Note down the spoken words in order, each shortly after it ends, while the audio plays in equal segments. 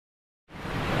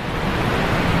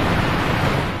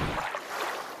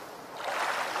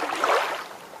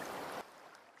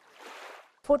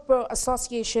Football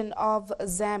Association of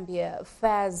Zambia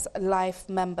FAZ life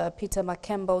member PETER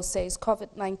MAKEMBO says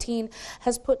COVID-19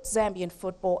 has put Zambian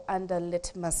football under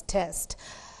litmus test.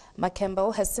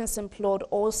 Makembo has since implored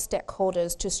all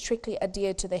stakeholders to strictly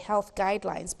adhere to the health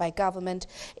guidelines by government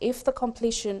if the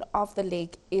completion of the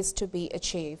league is to be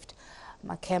achieved.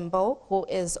 Makembo, who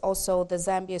is also the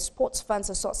Zambia Sports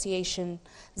Funds Association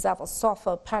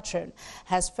ZAVA patron,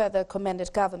 has further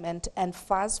commended government and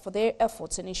FAZ for their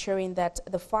efforts in ensuring that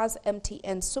the FAZ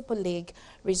MTN Super League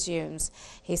resumes.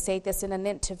 He said this in an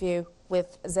interview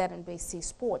with ZNBC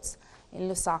Sports in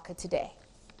Lusaka today.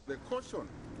 The caution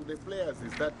to the players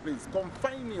is that please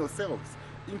confine yourselves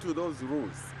into those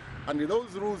rules. And in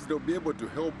those rules, they'll be able to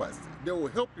help us. They will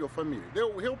help your family. They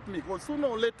will help me, because sooner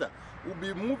or later, we'll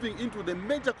be moving into the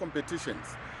major competitions.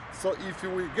 So if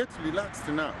we get relaxed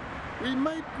now, we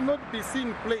might not be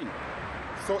seen playing.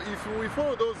 So if we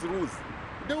follow those rules,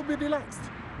 they will be relaxed.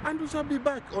 And we shall be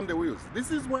back on the wheels.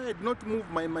 This is why I did not move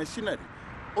my machinery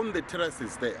on the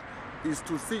terraces there, is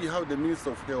to see how the Minister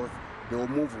of Health, they will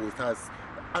move with us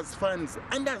as fans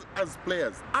and as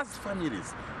players, as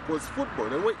families. Because football,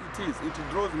 the way it is, it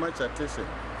draws much attention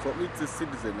from its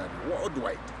citizenry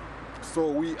worldwide.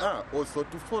 So we are also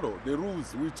to follow the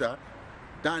rules which are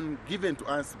given to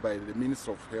us by the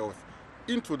Minister of Health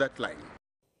into that line.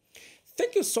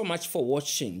 Thank you so much for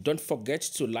watching. Don't forget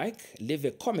to like, leave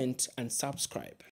a comment and subscribe.